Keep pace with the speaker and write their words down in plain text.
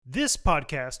This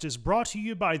podcast is brought to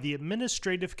you by the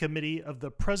Administrative Committee of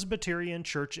the Presbyterian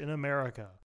Church in America,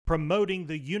 promoting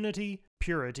the unity,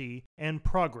 purity, and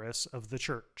progress of the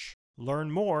Church. Learn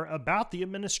more about the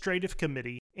Administrative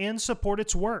Committee and support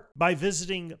its work by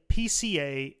visiting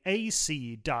pcaac.org.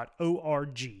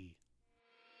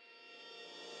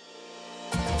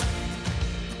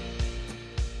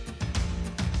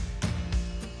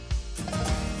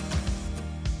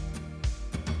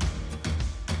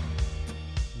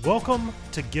 Welcome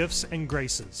to Gifts and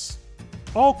Graces.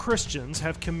 All Christians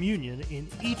have communion in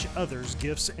each other's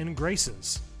gifts and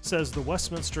graces, says the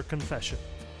Westminster Confession.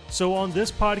 So on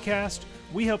this podcast,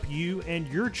 we help you and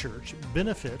your church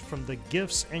benefit from the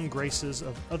gifts and graces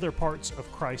of other parts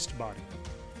of Christ's body.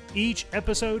 Each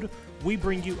episode, we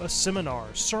bring you a seminar,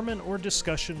 sermon, or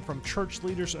discussion from church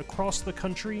leaders across the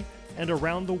country and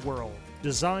around the world,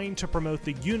 designed to promote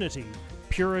the unity,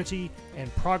 purity,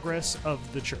 and progress of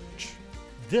the church.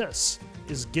 This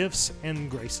is Gifts and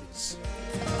Graces.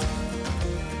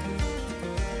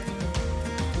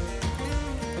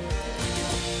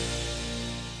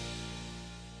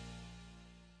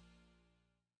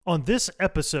 On this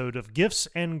episode of Gifts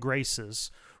and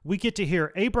Graces, we get to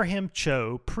hear Abraham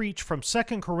Cho preach from 2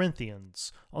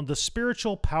 Corinthians on the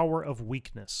spiritual power of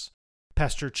weakness.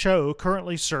 Pastor Cho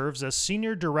currently serves as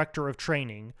Senior Director of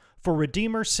Training for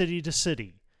Redeemer City to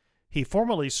City. He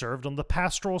formerly served on the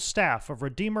pastoral staff of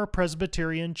Redeemer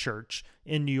Presbyterian Church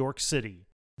in New York City.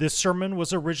 This sermon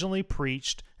was originally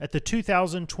preached at the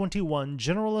 2021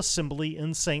 General Assembly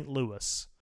in St. Louis.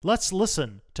 Let's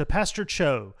listen to Pastor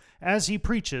Cho as he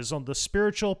preaches on the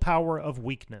spiritual power of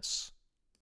weakness.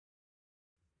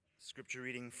 Scripture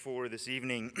reading for this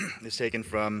evening is taken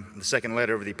from the second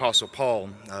letter of the Apostle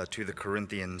Paul to the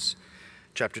Corinthians,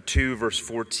 chapter 2, verse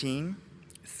 14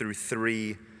 through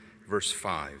 3, verse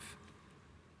 5.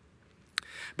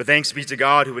 But thanks be to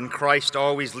God, who in Christ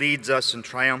always leads us in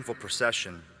triumphal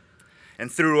procession,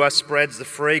 and through us spreads the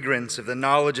fragrance of the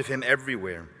knowledge of him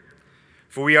everywhere.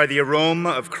 For we are the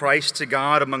aroma of Christ to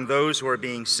God among those who are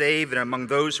being saved and among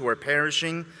those who are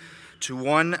perishing. To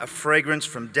one a fragrance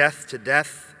from death to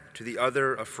death, to the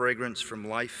other a fragrance from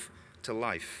life to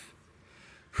life.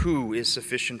 Who is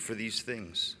sufficient for these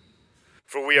things?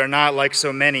 For we are not like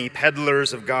so many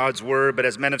peddlers of God's word, but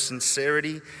as men of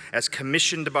sincerity, as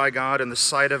commissioned by God in the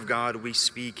sight of God, we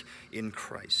speak in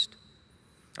Christ.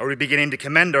 Are we beginning to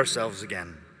commend ourselves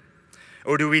again?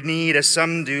 Or do we need, as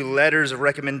some do, letters of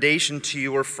recommendation to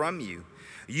you or from you?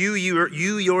 You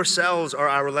yourselves are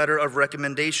our letter of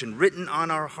recommendation, written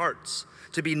on our hearts,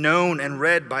 to be known and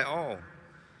read by all.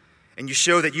 And you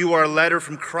show that you are a letter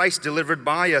from Christ delivered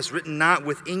by us, written not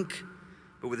with ink,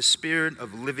 but with the Spirit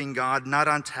of living God, not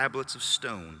on tablets of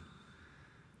stone,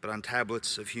 but on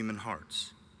tablets of human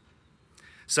hearts.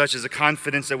 Such is the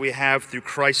confidence that we have through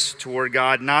Christ toward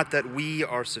God, not that we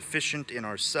are sufficient in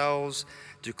ourselves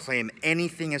to claim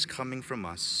anything as coming from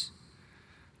us,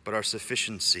 but our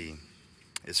sufficiency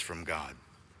is from God.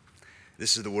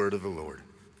 This is the word of the Lord.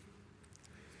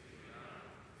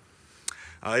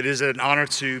 It is an honor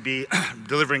to be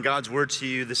delivering God's word to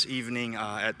you this evening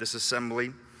at this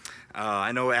assembly.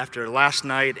 I know after last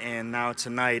night and now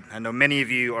tonight, I know many of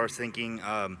you are thinking,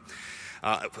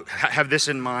 have this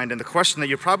in mind, and the question that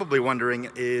you're probably wondering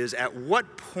is, at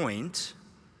what point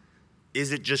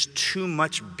is it just too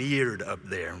much beard up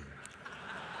there?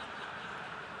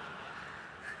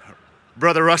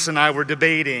 Brother Russ and I were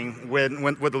debating what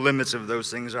the limits of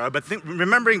those things are, but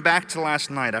remembering back to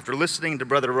last night, after listening to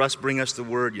Brother Russ bring us the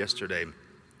word yesterday,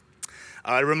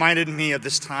 it reminded me of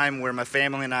this time where my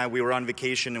family and I, we were on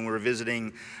vacation and we were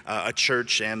visiting a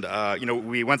church, and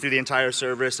we went through the entire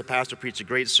service. The pastor preached a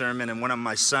great sermon, and one of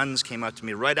my sons came up to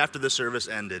me right after the service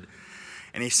ended,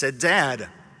 and he said, "Dad,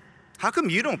 how come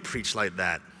you don't preach like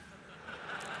that?"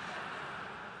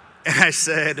 And I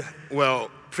said,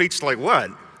 "Well, preach like what?"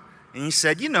 And he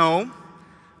said,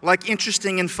 like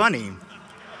interesting and funny.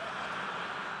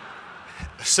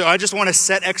 So I just want to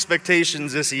set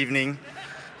expectations this evening.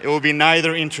 It will be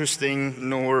neither interesting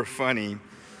nor funny.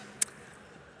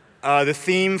 The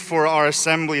theme for our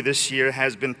assembly this year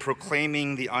has been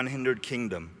proclaiming the unhindered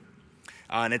kingdom.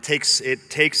 And it takes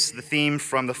the theme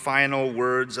from the final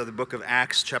words of the book of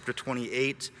Acts, chapter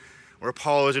 28, where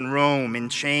Paul is in Rome, in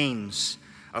chains,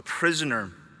 a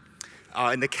prisoner,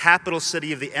 in the capital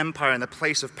city of the empire, in the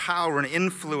place of power and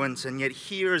influence, and yet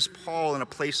here is Paul in a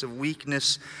place of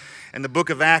weakness. In the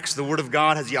book of Acts, the word of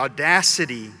God has the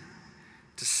audacity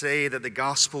to say that the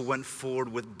gospel went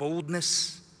forward with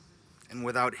boldness and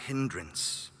without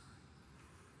hindrance.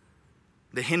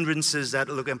 The hindrances that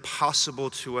look impossible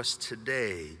to us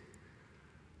today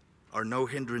are no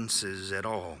hindrances at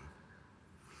all.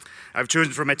 I've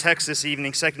chosen for my text this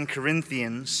evening 2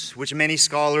 Corinthians, which many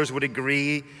scholars would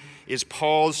agree is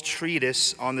Paul's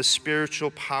treatise on the spiritual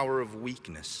power of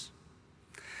weakness.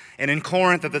 And in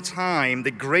Corinth at the time,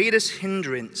 the greatest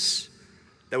hindrance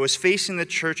that was facing the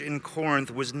church in Corinth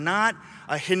was not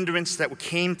a hindrance that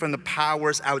came from the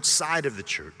powers outside of the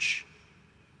church.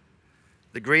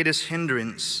 The greatest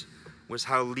hindrance was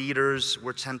how leaders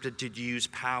were tempted to use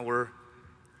power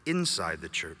inside the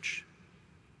church.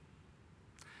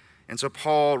 And so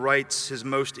Paul writes his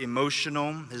most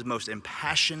emotional, his most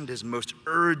impassioned, his most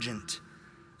urgent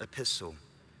epistle.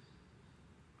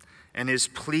 And his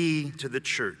plea to the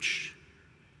church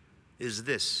is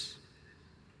this: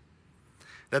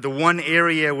 that the one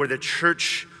area where the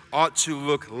church ought to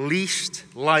look least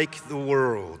like the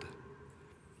world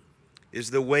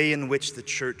is the way in which the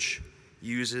church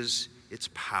uses its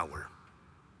power.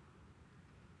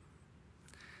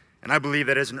 And I believe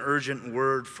that is an urgent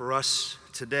word for us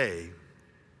today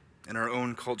in our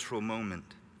own cultural moment.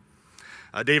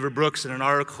 David Brooks, in an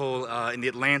article in The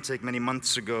Atlantic many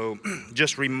months ago,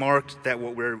 just remarked that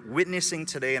what we're witnessing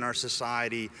today in our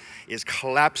society is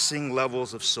collapsing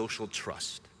levels of social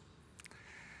trust.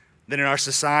 That in our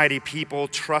society, people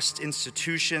trust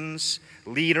institutions,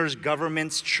 leaders,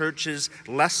 governments, churches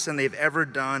less than they've ever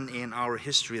done in our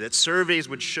history. That surveys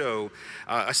would show,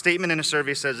 a statement in a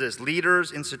survey says this: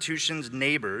 leaders, institutions,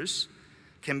 neighbors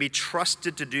can be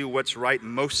trusted to do what's right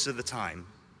most of the time.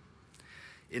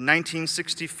 In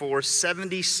 1964,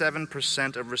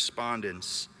 77% of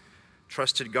respondents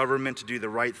trusted government to do the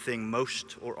right thing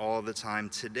most or all of the time.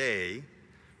 Today,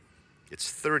 it's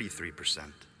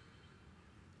 33%.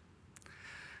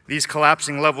 These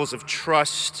collapsing levels of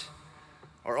trust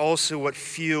are also what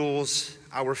fuels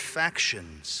our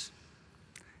factions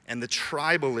and the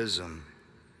tribalism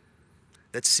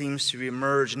that seems to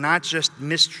emerge, not just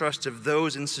mistrust of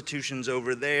those institutions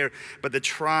over there, but the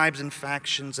tribes and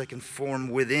factions that can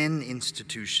form within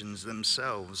institutions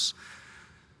themselves,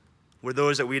 where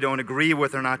those that we don't agree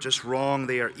with are not just wrong,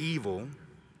 they are evil.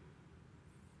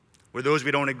 Where those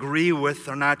we don't agree with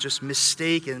are not just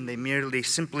mistaken, they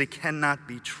simply cannot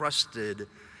be trusted.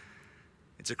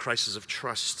 It's a crisis of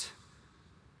trust,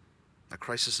 a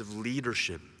crisis of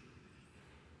leadership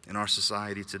in our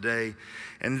society today.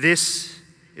 And this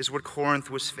is what Corinth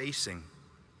was facing.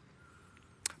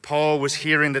 Paul was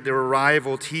hearing that there were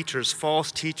rival teachers,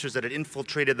 false teachers that had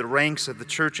infiltrated the ranks of the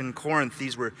church in Corinth.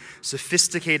 These were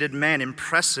sophisticated men,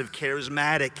 impressive,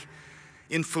 charismatic,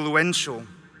 influential.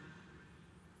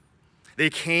 They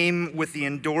came with the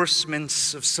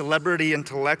endorsements of celebrity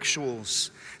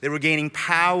intellectuals. They were gaining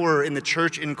power in the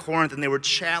church in Corinth, and they were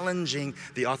challenging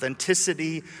the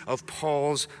authenticity of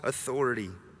Paul's authority.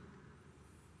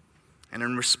 And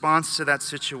in response to that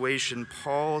situation,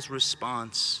 Paul's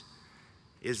response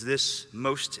is this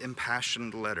most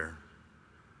impassioned letter,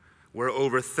 where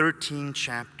over 13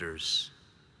 chapters,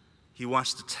 he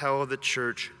wants to tell the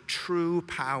church true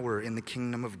power in the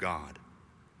kingdom of God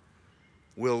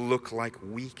will look like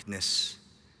weakness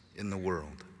in the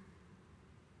world.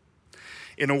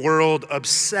 In a world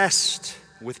obsessed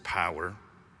with power,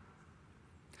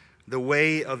 the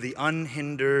way of the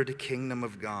unhindered kingdom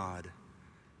of God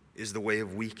is the way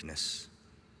of weakness.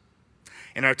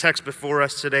 In our text before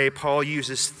us today, Paul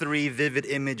uses three vivid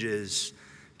images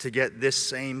to get this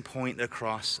same point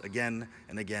across again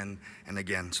and again and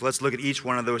again. So let's look at each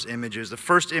one of those images. The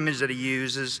first image that he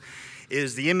uses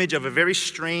is the image of a very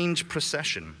strange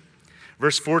procession.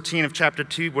 Verse 14 of chapter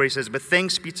 2, where he says, "But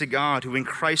thanks be to God, who in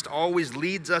Christ always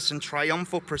leads us in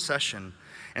triumphal procession,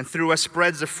 and through us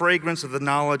spreads the fragrance of the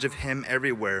knowledge of him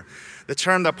everywhere." The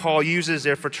term that Paul uses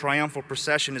there for triumphal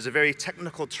procession is a very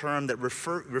technical term that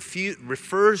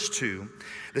refers to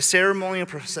the ceremonial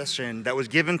procession that was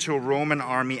given to a Roman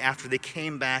army after they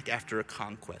came back after a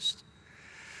conquest.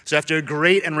 So after a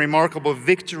great and remarkable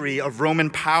victory of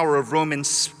Roman power,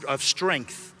 of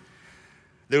strength,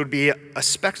 there would be a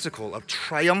spectacle of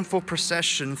triumphal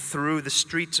procession through the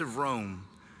streets of Rome.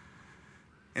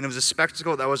 And it was a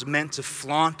spectacle that was meant to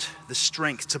flaunt the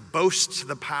strength, to boast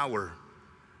the power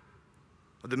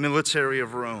of the military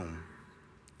of Rome,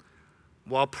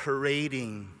 while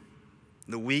parading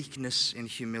the weakness and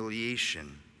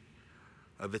humiliation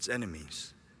of its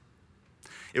enemies.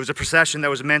 It was a procession that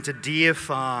was meant to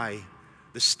deify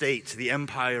the state, the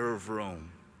empire of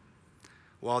Rome,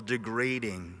 while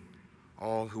degrading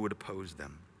all who would oppose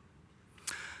them.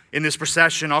 In this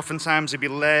procession, oftentimes it'd be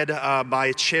led by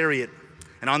a chariot.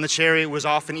 And on the chariot was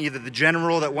often either the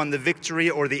general that won the victory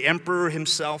or the emperor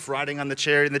himself riding on the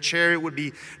chariot. And the chariot would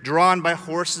be drawn by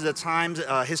horses at times.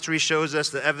 History shows us,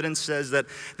 the evidence says that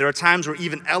there are times where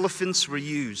even elephants were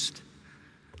used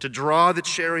to draw the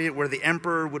chariot where the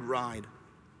emperor would ride.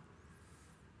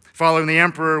 Following the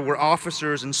emperor were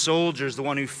officers and soldiers, the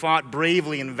one who fought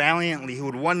bravely and valiantly, who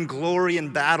had won glory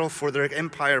in battle for their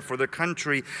empire, for their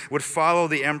country, would follow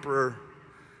the emperor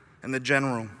and the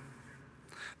general.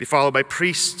 Be followed by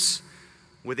priests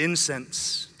with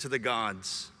incense to the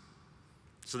gods,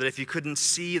 so that if you couldn't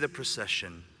see the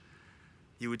procession,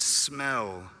 you would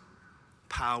smell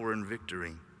power and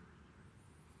victory.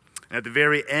 And at the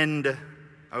very end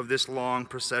of this long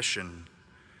procession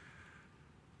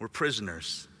were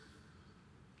prisoners,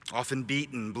 often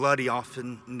beaten, bloody,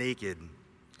 often naked,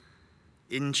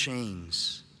 in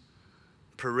chains,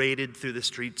 paraded through the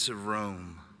streets of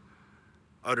Rome,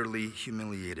 utterly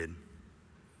humiliated.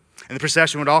 And the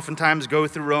procession would oftentimes go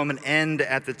through Rome and end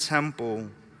at the temple,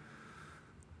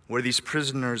 where these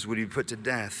prisoners would be put to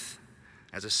death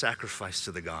as a sacrifice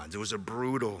to the gods. It was a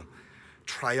brutal,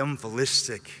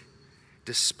 triumphalistic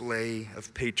display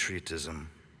of patriotism.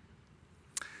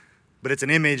 But it's an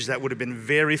image that would have been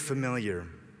very familiar.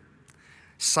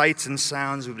 Sights and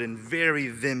sounds would have been very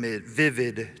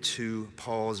vivid to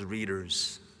Paul's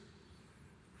readers.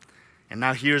 And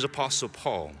now here's Apostle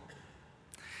Paul,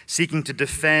 seeking to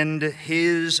defend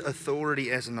his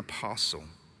authority as an apostle.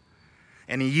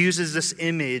 And he uses this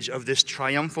image of this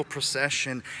triumphal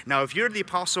procession. Now, if you're the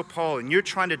Apostle Paul and you're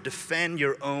trying to defend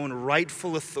your own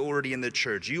rightful authority in the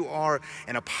church, you are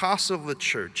an apostle of the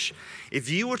church. If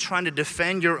you were trying to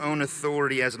defend your own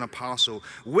authority as an apostle,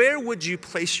 where would you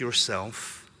place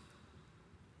yourself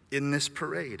in this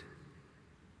parade?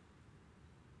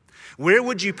 Where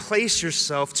would you place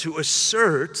yourself to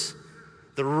assert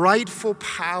the rightful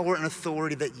power and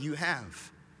authority that you have?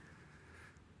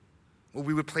 Well,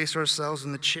 we would place ourselves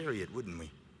in the chariot, wouldn't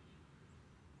we?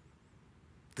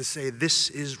 To say, this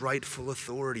is rightful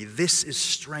authority, this is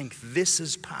strength, this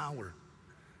is power.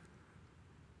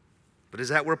 But is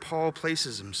that where Paul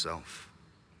places himself?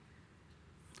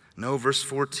 No, verse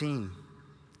 14.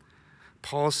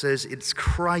 Paul says, it's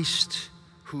Christ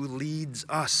who leads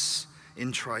us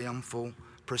in triumphal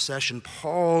procession.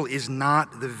 Paul is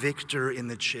not the victor in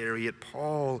the chariot.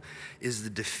 Paul is the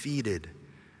defeated,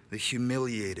 the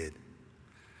humiliated,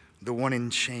 the one in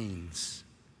chains.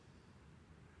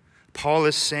 Paul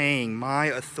is saying, my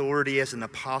authority as an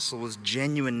apostle is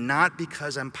genuine not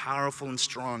because I'm powerful and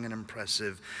strong and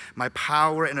impressive. My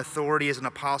power and authority as an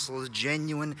apostle is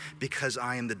genuine because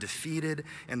I am the defeated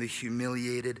and the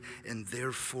humiliated, and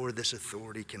therefore this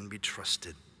authority can be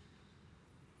trusted.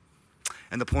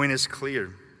 And the point is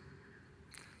clear,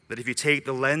 that if you take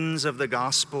the lens of the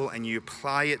gospel and you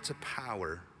apply it to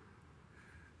power,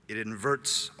 it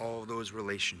inverts all those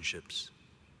relationships.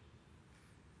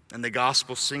 And the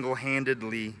gospel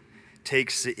single-handedly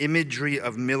takes the imagery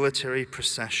of military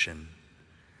procession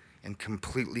and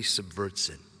completely subverts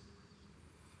it.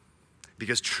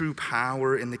 Because true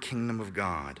power in the kingdom of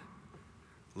God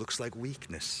looks like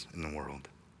weakness in the world.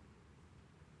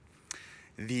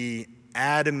 The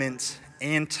adamant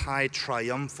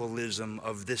anti-triumphalism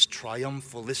of this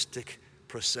triumphalistic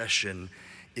procession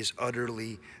is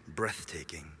utterly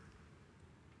breathtaking.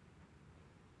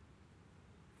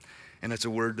 And it's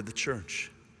a word to the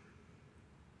church.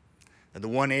 And the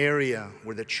one area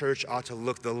where the church ought to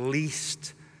look the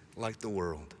least like the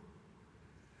world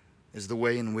is the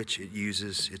way in which it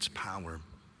uses its power.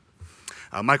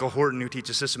 Michael Horton, who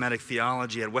teaches systematic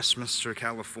theology at Westminster,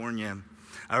 California,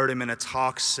 I heard him in a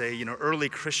talk say, early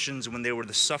Christians, when they were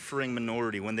the suffering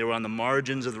minority, when they were on the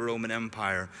margins of the Roman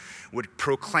Empire, would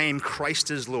proclaim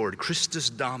Christ is Lord, Christus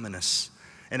Dominus,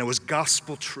 and it was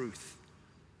gospel truth.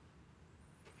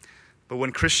 But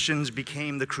when Christians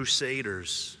became the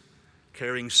crusaders,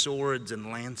 carrying swords and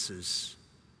lances,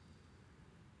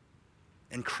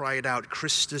 and cried out,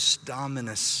 Christus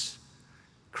Dominus,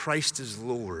 Christ is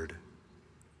Lord,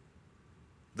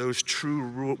 those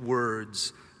true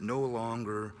words no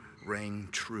longer rang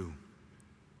true.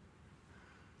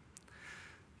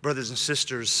 Brothers and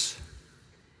sisters,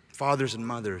 fathers and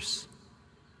mothers,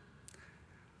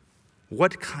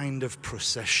 what kind of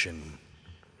procession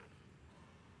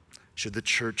should the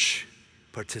church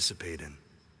participate in?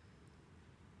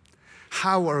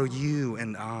 How are you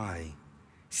and I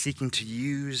seeking to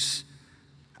use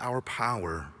our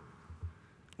power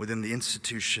within the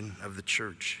institution of the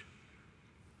church?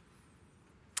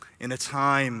 In a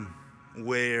time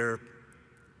where,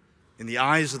 in the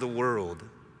eyes of the world,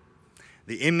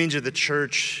 the image of the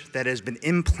church that has been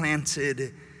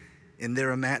implanted in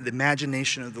the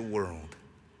imagination of the world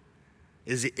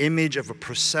is the image of a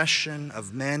procession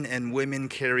of men and women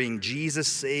carrying Jesus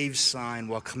Saves sign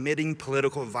while committing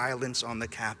political violence on the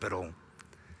Capitol.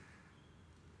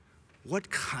 What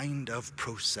kind of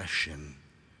procession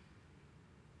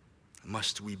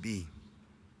must we be?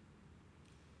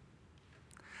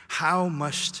 How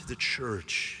must the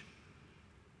church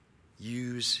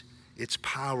use its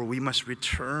power? We must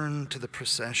return to the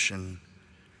procession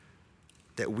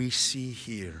that we see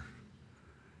here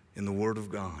in the Word of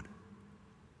God.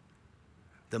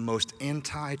 The most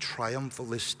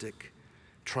anti-triumphalistic,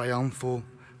 triumphal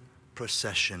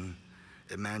procession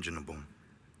imaginable.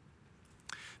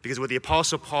 Because what the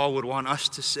Apostle Paul would want us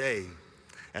to say,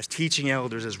 as teaching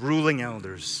elders, as ruling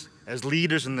elders, as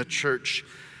leaders in the church,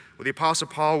 what the Apostle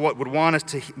Paul would want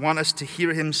us to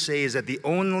hear him say is that the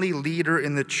only leader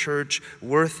in the church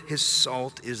worth his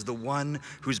salt is the one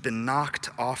who's been knocked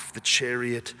off the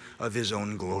chariot of his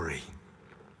own glory.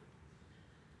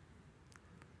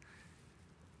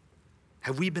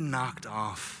 Have we been knocked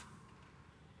off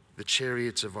the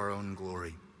chariots of our own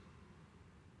glory?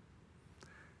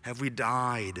 Have we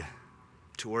died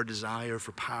to our desire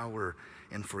for power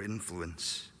and for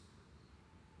influence?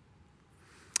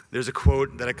 There's a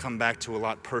quote that I come back to a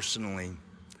lot personally,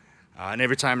 and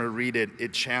every time I read it,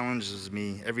 it challenges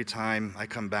me every time I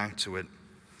come back to it.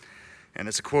 And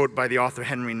it's a quote by the author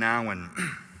Henry Nouwen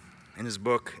in his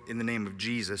book, In the Name of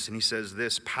Jesus, and he says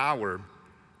this: "Power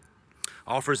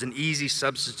offers an easy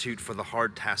substitute for the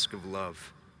hard task of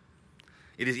love.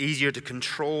 It is easier to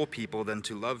control people than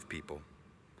to love people.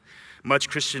 Much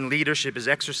Christian leadership is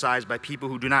exercised by people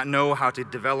who do not know how to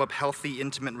develop healthy,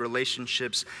 intimate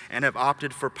relationships and have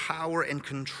opted for power and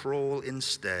control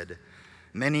instead.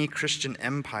 Many Christian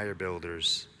empire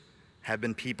builders have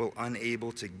been people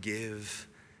unable to give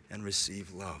and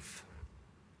receive love."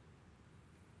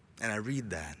 And I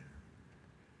read that,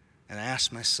 and I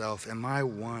ask myself, am I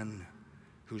one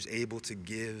who's able to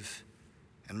give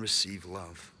and receive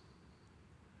love?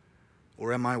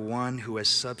 Or am I one who has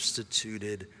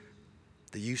substituted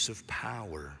the use of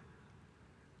power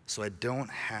so I don't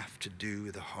have to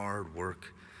do the hard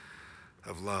work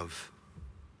of love?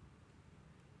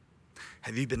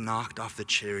 Have you been knocked off the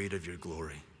chariot of your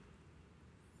glory?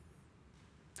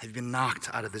 Have you been knocked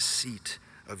out of the seat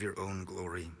of your own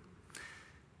glory?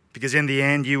 Because in the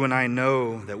end, you and I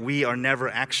know that we are never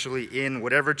actually in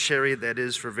whatever chariot that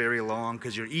is for very long,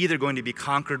 because you're either going to be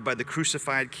conquered by the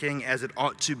crucified King as it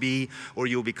ought to be, or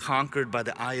you'll be conquered by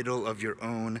the idol of your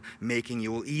own making.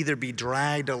 You will either be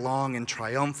dragged along in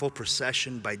triumphal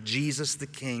procession by Jesus the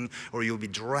King, or you'll be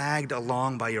dragged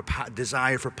along by your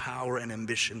desire for power and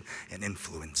ambition and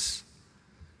influence.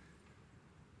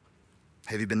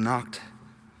 Have you been knocked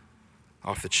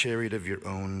off the chariot of your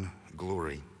own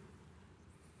glory?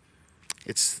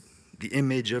 It's the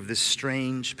image of this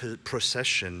strange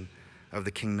procession of the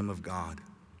kingdom of God.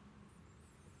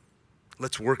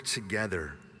 Let's work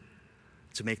together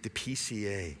to make the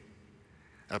PCA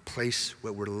a place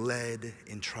where we're led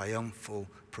in triumphal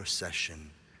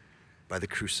procession by the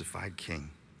crucified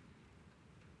King.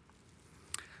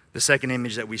 The second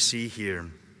image that we see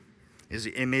here is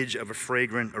the image of a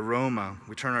fragrant aroma.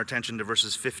 We turn our attention to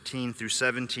verses 15 through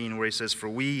 17, where he says, "For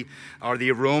we are the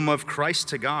aroma of Christ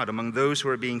to God among those who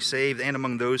are being saved and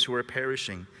among those who are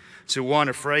perishing. To one,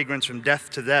 a fragrance from death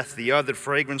to death, the other,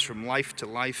 fragrance from life to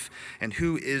life. And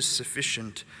who is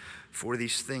sufficient for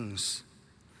these things?"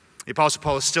 The Apostle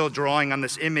Paul is still drawing on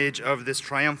this image of this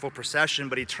triumphal procession,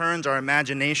 but he turns our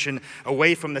imagination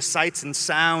away from the sights and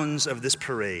sounds of this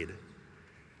parade.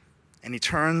 And he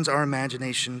turns our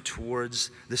imagination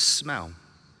towards the smell.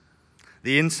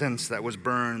 The incense that was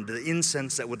burned, the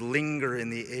incense that would linger in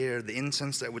the air, the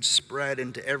incense that would spread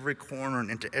into every corner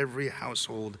and into every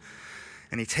household.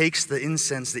 And he takes the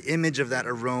incense, the image of that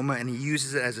aroma, and he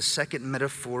uses it as a second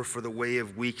metaphor for the way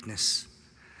of weakness.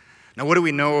 Now, what do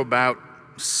we know about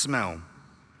smell?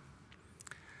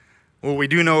 What we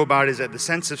do know about is that the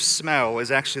sense of smell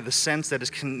is actually the sense that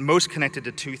is most connected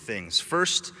to two things.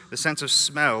 First, the sense of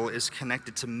smell is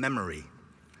connected to memory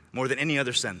more than any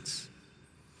other sense.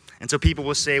 And so people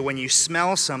will say when you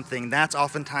smell something, that's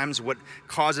oftentimes what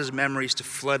causes memories to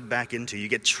flood back into you. You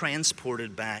get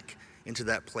transported back into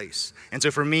that place. And so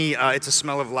for me, it's a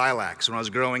smell of lilacs. When I was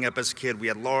growing up as a kid, we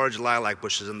had large lilac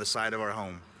bushes on the side of our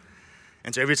home.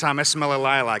 And so every time I smell a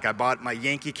lilac, I bought my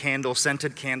Yankee Candle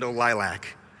scented candle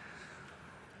lilac.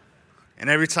 And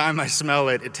every time I smell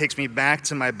it, it takes me back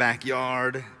to my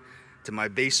backyard, to my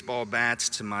baseball bats,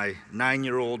 to my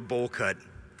 9-year-old bowl cut.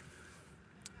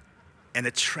 And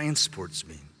it transports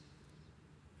me.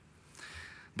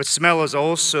 But smell is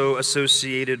also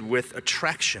associated with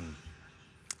attraction.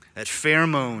 That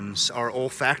pheromones are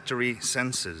olfactory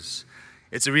senses.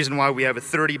 It's the reason why we have a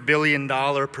 $30 billion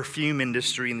perfume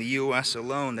industry in the U.S.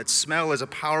 alone. That smell is a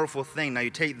powerful thing. Now you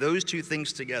take those two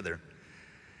things together,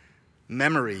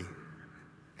 memory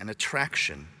and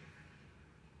attraction,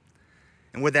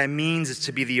 And what that means is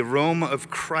to be the aroma of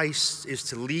Christ is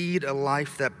to lead a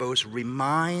life that both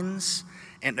reminds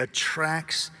and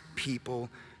attracts people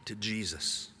to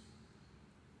Jesus.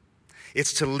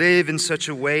 It's to live in such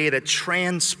a way that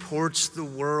transports the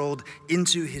world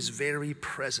into his very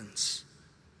presence.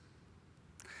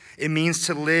 It means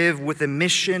to live with the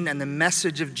mission and the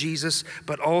message of Jesus,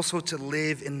 but also to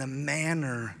live in the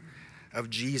manner of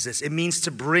Jesus. It means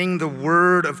to bring the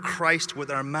word of Christ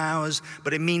with our mouths,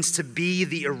 but it means to be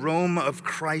the aroma of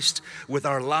Christ with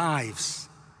our lives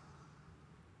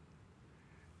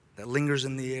that lingers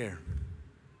in the air,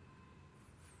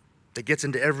 that gets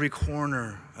into every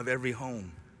corner of every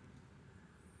home.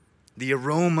 The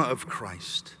aroma of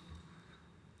Christ,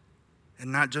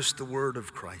 and not just the word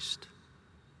of Christ.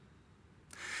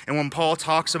 And when Paul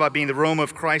talks about being the aroma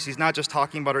of Christ, he's not just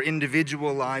talking about our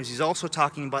individual lives, he's also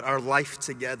talking about our life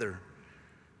together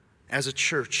as a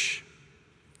church,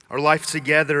 our life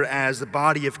together as the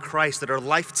body of Christ, that our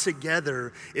life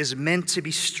together is meant to be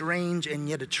strange and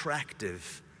yet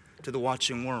attractive to the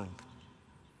watching world.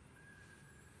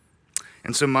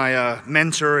 And so my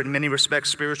mentor, in many respects,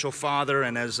 spiritual father,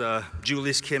 and as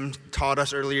Julius Kim taught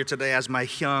us earlier today, as my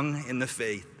hyung in the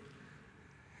faith,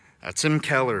 Tim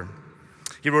Keller,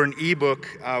 he wrote an ebook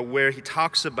where he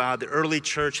talks about the early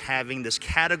church having this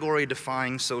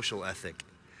category-defying social ethic.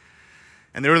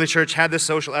 And the early church had this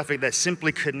social ethic that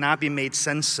simply could not be made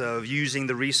sense of using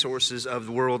the resources of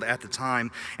the world at the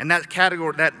time. And that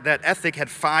category, that ethic had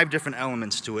 5 different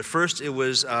elements to it. First, it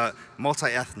was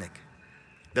multi-ethnic,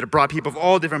 that it brought people of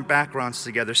all different backgrounds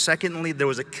together. Secondly, there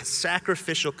was a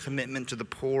sacrificial commitment to the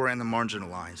poor and the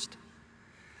marginalized.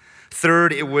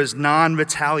 Third, it was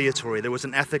non-retaliatory. There was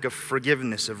an ethic of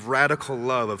forgiveness, of radical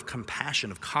love, of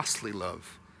compassion, of costly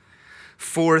love.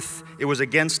 Fourth, it was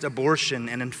against abortion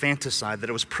and infanticide, that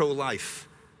it was pro-life.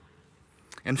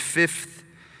 And fifth,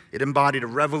 it embodied a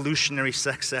revolutionary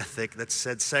sex ethic that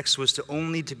said sex was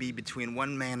only to be between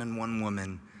one man and one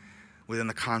woman within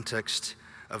the context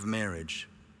of marriage.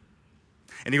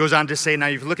 And he goes on to say, now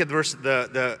if you look at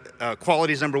the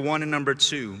qualities number 1 and number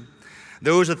 2,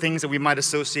 those are things that we might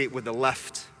associate with the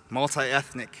left,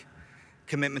 multi-ethnic,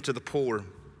 commitment to the poor.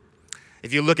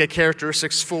 If you look at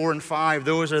characteristics 4 and 5,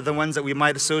 those are the ones that we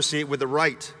might associate with the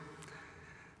right.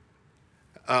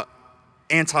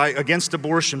 Against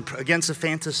abortion, against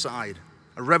infanticide,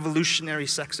 a revolutionary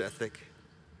sex ethic.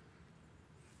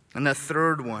 And that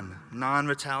third one,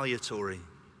 non-retaliatory,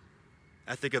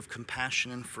 ethic of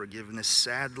compassion and forgiveness,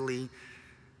 sadly,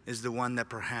 is the one that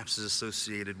perhaps is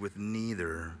associated with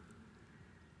neither.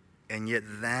 And yet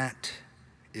that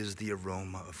is the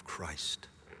aroma of Christ.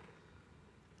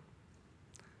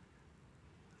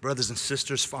 Brothers and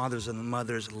sisters, fathers and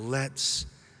mothers, let's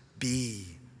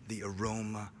be the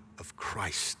aroma of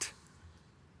Christ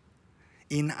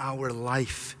in our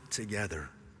life together.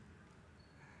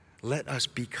 Let us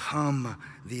become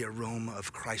the aroma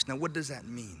of Christ. Now, what does that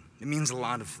mean? It means a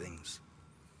lot of things.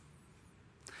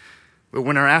 But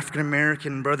when our African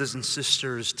American brothers and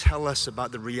sisters tell us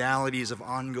about the realities of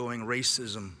ongoing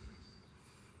racism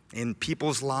in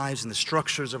people's lives and the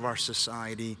structures of our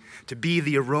society, to be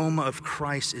the aroma of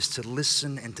Christ is to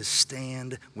listen and to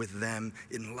stand with them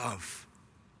in love.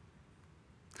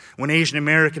 When Asian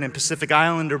American and Pacific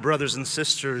Islander brothers and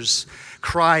sisters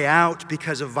cry out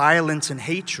because of violence and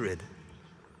hatred,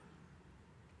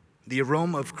 the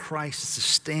aroma of Christ is to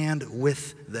stand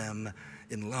with them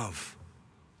in love.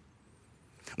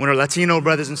 When our Latino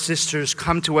brothers and sisters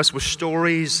come to us with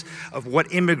stories of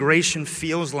what immigration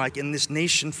feels like in this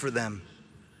nation for them,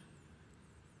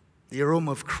 the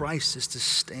aroma of Christ is to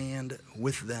stand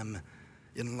with them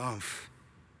in love.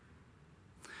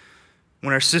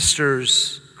 When our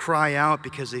sisters cry out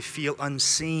because they feel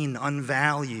unseen,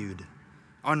 unvalued,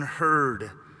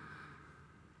 unheard,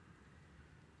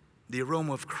 the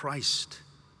aroma of Christ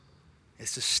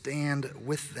is to stand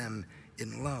with them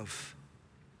in love.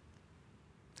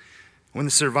 When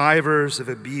the survivors of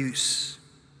abuse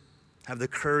have the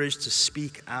courage to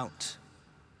speak out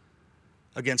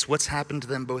against what's happened to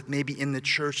them, both maybe in the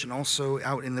church and also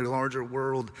out in the larger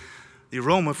world, the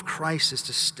aroma of Christ is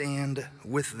to stand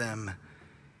with them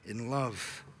in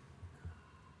love.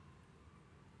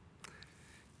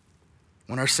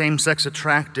 When our same-sex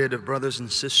attracted brothers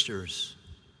and sisters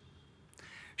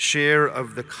share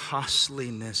of the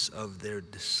costliness of their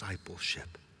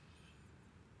discipleship,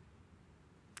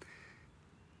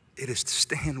 it is to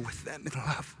stand with them in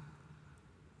love.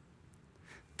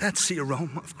 That's the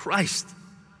aroma of Christ.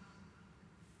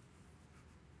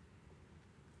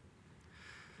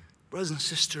 Brothers and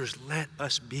sisters, let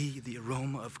us be the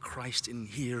aroma of Christ in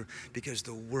here, because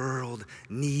the world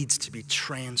needs to be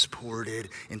transported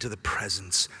into the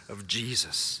presence of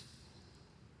Jesus.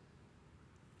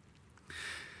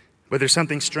 But there's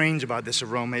something strange about this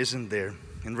aroma, isn't there?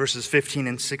 In verses 15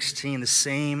 and 16, the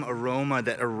same aroma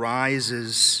that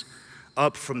arises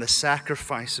up from the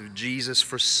sacrifice of Jesus.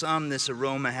 For some, this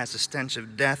aroma has the stench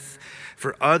of death.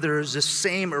 For others, this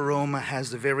same aroma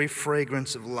has the very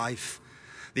fragrance of life.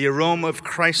 The aroma of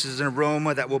Christ is an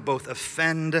aroma that will both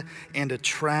offend and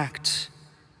attract.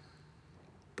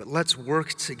 But let's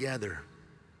work together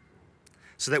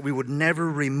so that we would never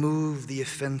remove the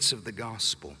offense of the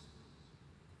gospel.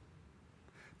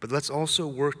 But let's also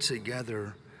work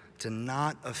together to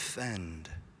not offend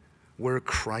where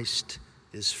Christ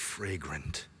is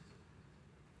fragrant.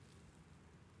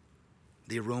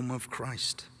 The aroma of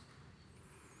Christ.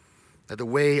 That the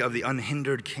way of the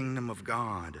unhindered kingdom of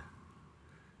God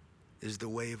is the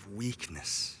way of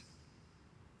weakness.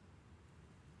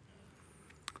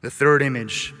 The third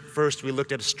image, first we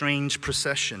looked at a strange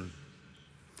procession.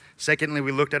 Secondly,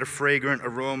 we looked at a fragrant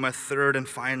aroma. Third and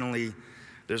finally,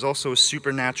 there's also a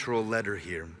supernatural letter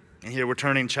here. And here we're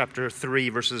turning chapter 3,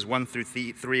 verses 1 through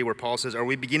 3, where Paul says, are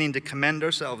we beginning to commend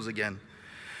ourselves again?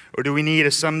 Or do we need,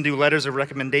 as some do, letters of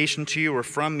recommendation to you or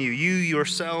from you? You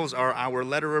yourselves are our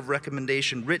letter of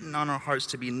recommendation, written on our hearts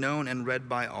to be known and read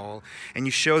by all. And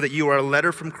you show that you are a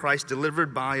letter from Christ,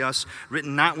 delivered by us,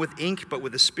 written not with ink, but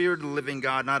with the Spirit of the living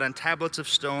God, not on tablets of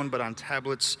stone, but on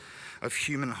tablets of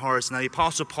human hearts. Now, the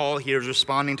Apostle Paul here is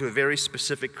responding to a very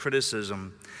specific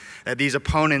criticism that these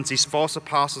opponents, these false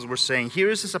apostles, were saying. Here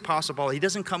is this Apostle Paul. He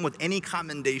doesn't come with any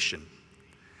commendation.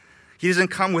 He doesn't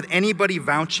come with anybody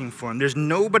vouching for him. There's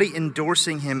nobody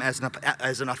endorsing him as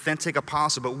an authentic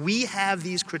apostle, but we have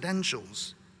these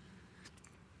credentials.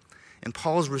 And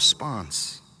Paul's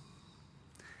response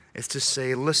is to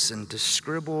say, listen, to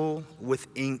scribble with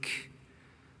ink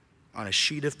on a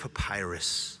sheet of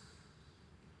papyrus,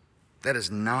 that is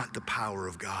not the power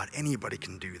of God. Anybody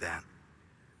can do that.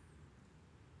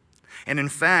 And in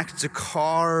fact, to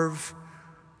carve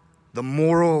the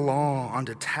moral law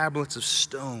onto tablets of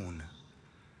stone,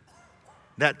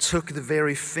 that took the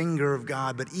very finger of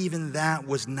God, but even that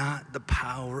was not the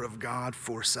power of God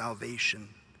for salvation.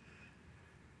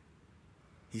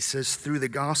 He says, through the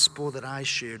gospel that I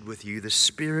shared with you, the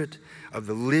Spirit of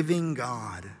the living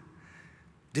God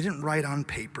didn't write on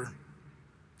paper,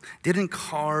 didn't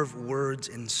carve words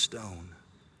in stone.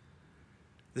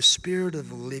 The Spirit of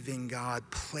the living God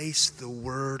placed the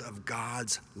word of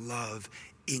God's love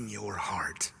in your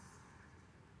heart.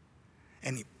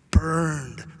 And He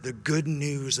burned the good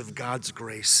news of God's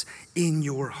grace in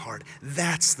your heart.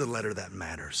 That's the letter that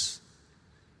matters.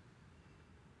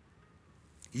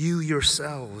 You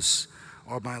yourselves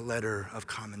are my letter of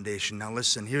commendation. Now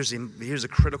listen, here's a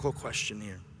critical question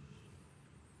here.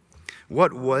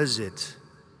 What was it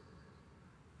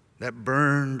that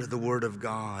burned the word of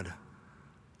God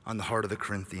on the heart of the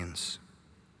Corinthians?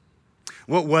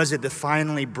 What was it that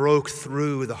finally broke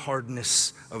through the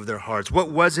hardness of their hearts?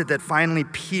 What was it that finally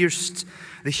pierced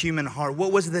the human heart?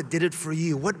 What was it that did it for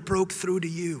you? What broke through to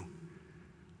you?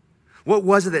 What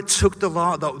was it that took the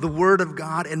law, the word of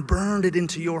God, and burned it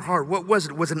into your heart? What was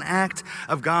it? Was it an act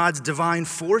of God's divine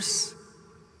force?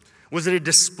 Was it a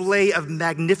display of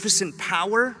magnificent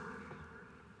power?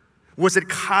 Was it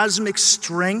cosmic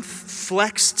strength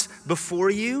flexed before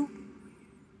you?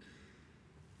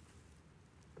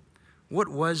 What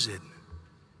was it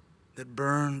that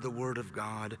burned the word of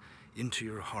God into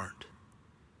your heart?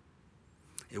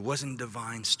 It wasn't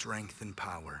divine strength and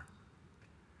power.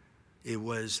 It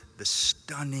was the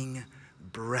stunning,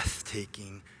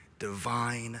 breathtaking,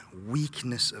 divine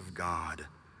weakness of God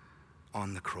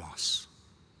on the cross.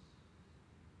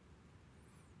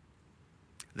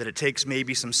 That it takes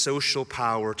maybe some social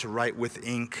power to write with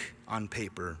ink on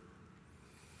paper.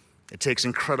 It takes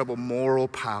incredible moral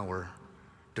power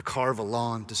to carve a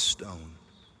law into stone.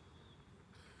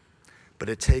 But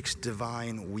it takes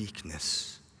divine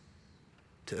weakness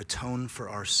to atone for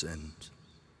our sins,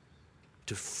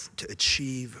 to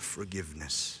achieve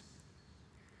forgiveness,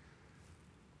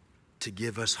 to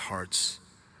give us hearts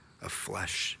of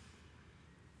flesh.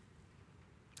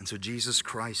 And so Jesus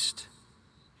Christ,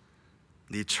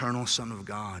 the eternal Son of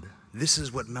God, this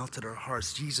is what melted our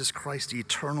hearts. Jesus Christ, the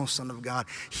eternal Son of God,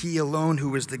 He alone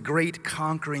who is the great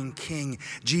conquering King.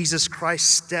 Jesus Christ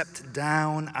stepped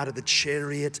down out of the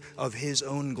chariot of His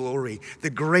own glory. The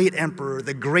great Emperor,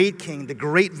 the great King, the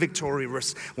great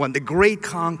victorious one, the great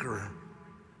conqueror,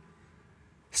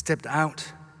 stepped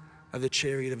out of the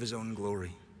chariot of His own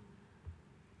glory.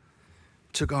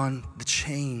 Took on the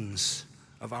chains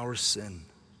of our sin,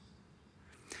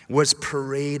 was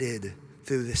paraded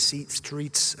through the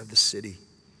streets of the city,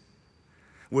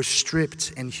 was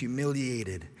stripped and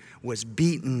humiliated, was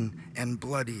beaten and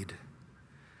bloodied.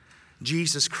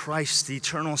 Jesus Christ, the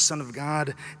eternal Son of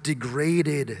God,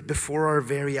 degraded before our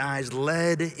very eyes,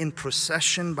 led in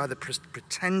procession by the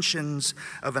pretensions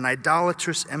of an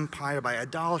idolatrous empire, by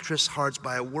idolatrous hearts,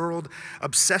 by a world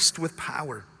obsessed with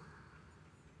power.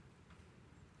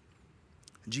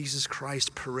 Jesus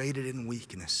Christ paraded in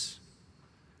weakness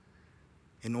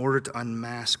in order to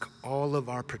unmask all of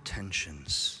our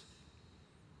pretensions,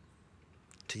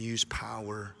 to use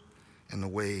power in the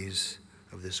ways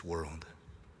of this world.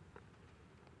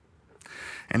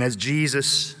 And as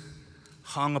Jesus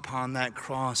hung upon that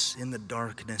cross in the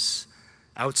darkness,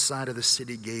 outside of the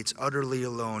city gates, utterly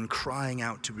alone, crying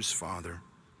out to his Father,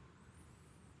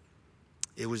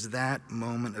 it was that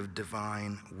moment of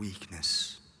divine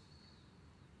weakness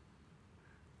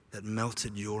that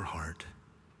melted your heart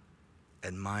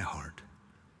and my heart.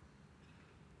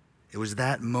 It was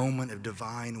that moment of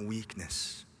divine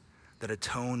weakness that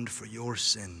atoned for your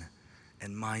sin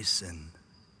and my sin.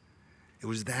 It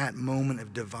was that moment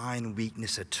of divine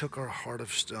weakness that took our heart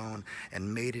of stone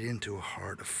and made it into a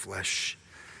heart of flesh.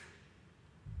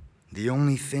 The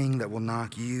only thing that will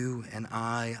knock you and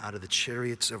I out of the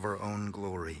chariots of our own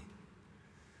glory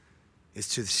is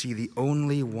to see the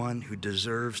only one who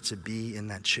deserves to be in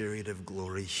that chariot of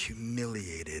glory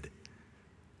humiliated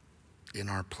in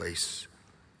our place.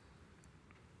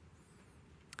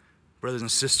 Brothers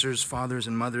and sisters, fathers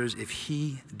and mothers, if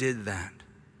he did that,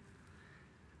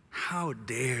 how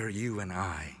dare you and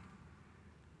I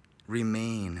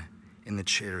remain in the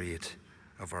chariot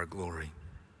of our glory?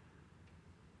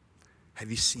 Have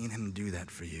you seen him do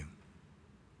that for you?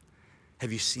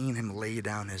 Have you seen him lay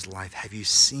down his life? Have you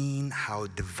seen how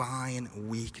divine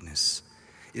weakness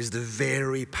is the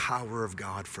very power of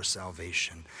God for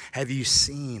salvation? Have you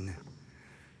seen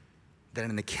that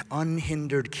in the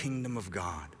unhindered kingdom of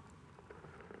God,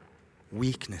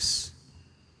 weakness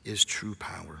is true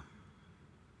power?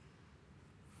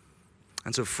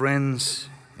 And so, friends,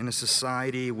 in a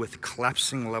society with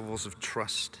collapsing levels of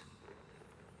trust,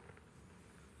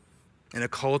 in a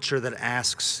culture that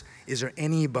asks, is there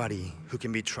anybody who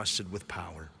can be trusted with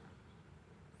power?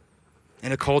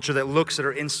 In a culture that looks at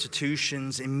our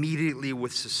institutions immediately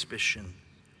with suspicion,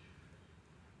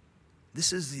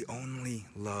 this is the only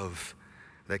love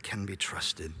that can be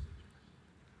trusted.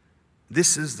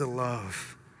 This is the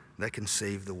love that can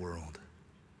save the world.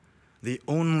 The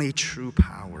only true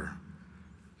power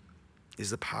is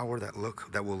the power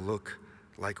that will look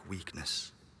like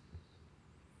weakness.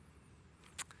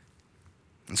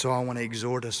 And so I want to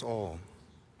exhort us all.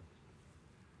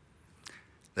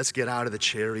 Let's get out of the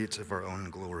chariots of our own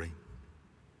glory.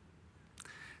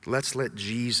 Let's let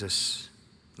Jesus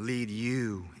lead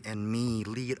you and me,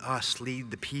 lead us,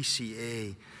 lead the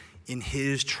PCA in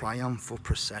his triumphal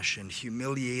procession,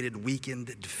 humiliated,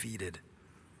 weakened, defeated.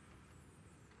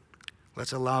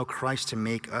 Let's allow Christ to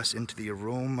make us into the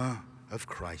aroma of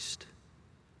Christ,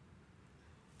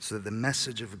 so that the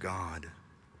message of God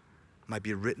might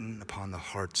be written upon the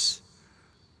hearts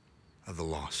of the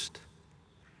lost.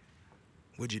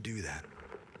 Would you do that?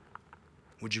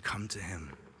 Would you come to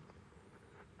him?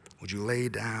 Would you lay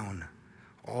down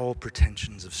all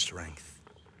pretensions of strength?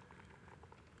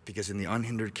 Because in the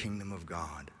unhindered kingdom of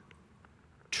God,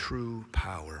 true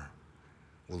power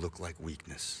will look like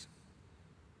weakness.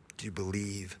 Do you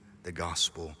believe the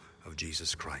gospel of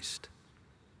Jesus Christ?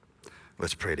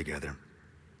 Let's pray together.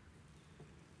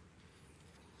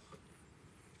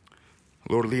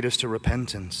 Lord, lead us to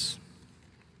repentance,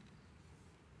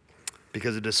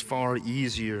 because it is far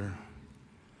easier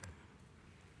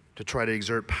to try to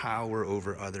exert power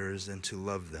over others than to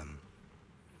love them.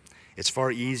 It's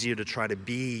far easier to try to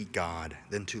be God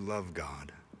than to love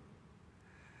God.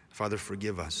 Father,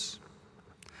 forgive us.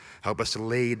 Help us to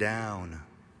lay down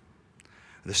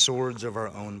the swords of our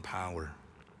own power.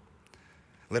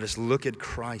 Let us look at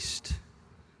Christ,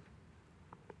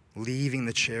 leaving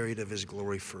the chariot of his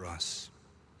glory for us.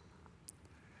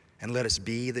 And let us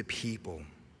be the people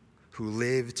who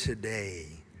live today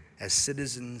as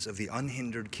citizens of the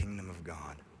unhindered kingdom of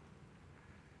God.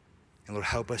 And Lord,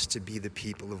 help us to be the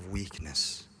people of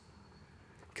weakness,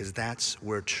 because that's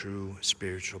where true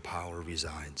spiritual power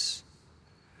resides.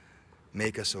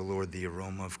 Make us, O Lord, the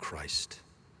aroma of Christ,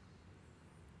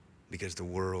 because the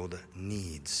world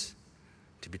needs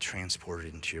to be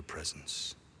transported into your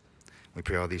presence. We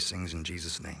pray all these things in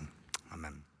Jesus' name.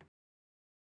 Amen.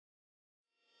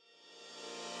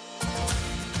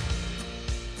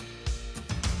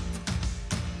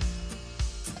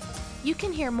 You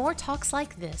can hear more talks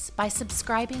like this by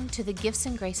subscribing to the Gifts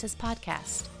and Graces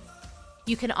podcast.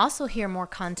 You can also hear more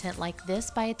content like this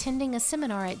by attending a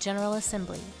seminar at General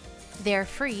Assembly. They are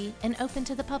free and open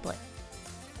to the public.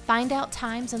 Find out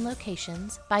times and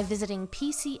locations by visiting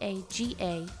pcaga.org.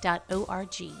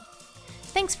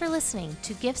 Thanks for listening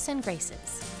to Gifts and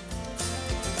Graces.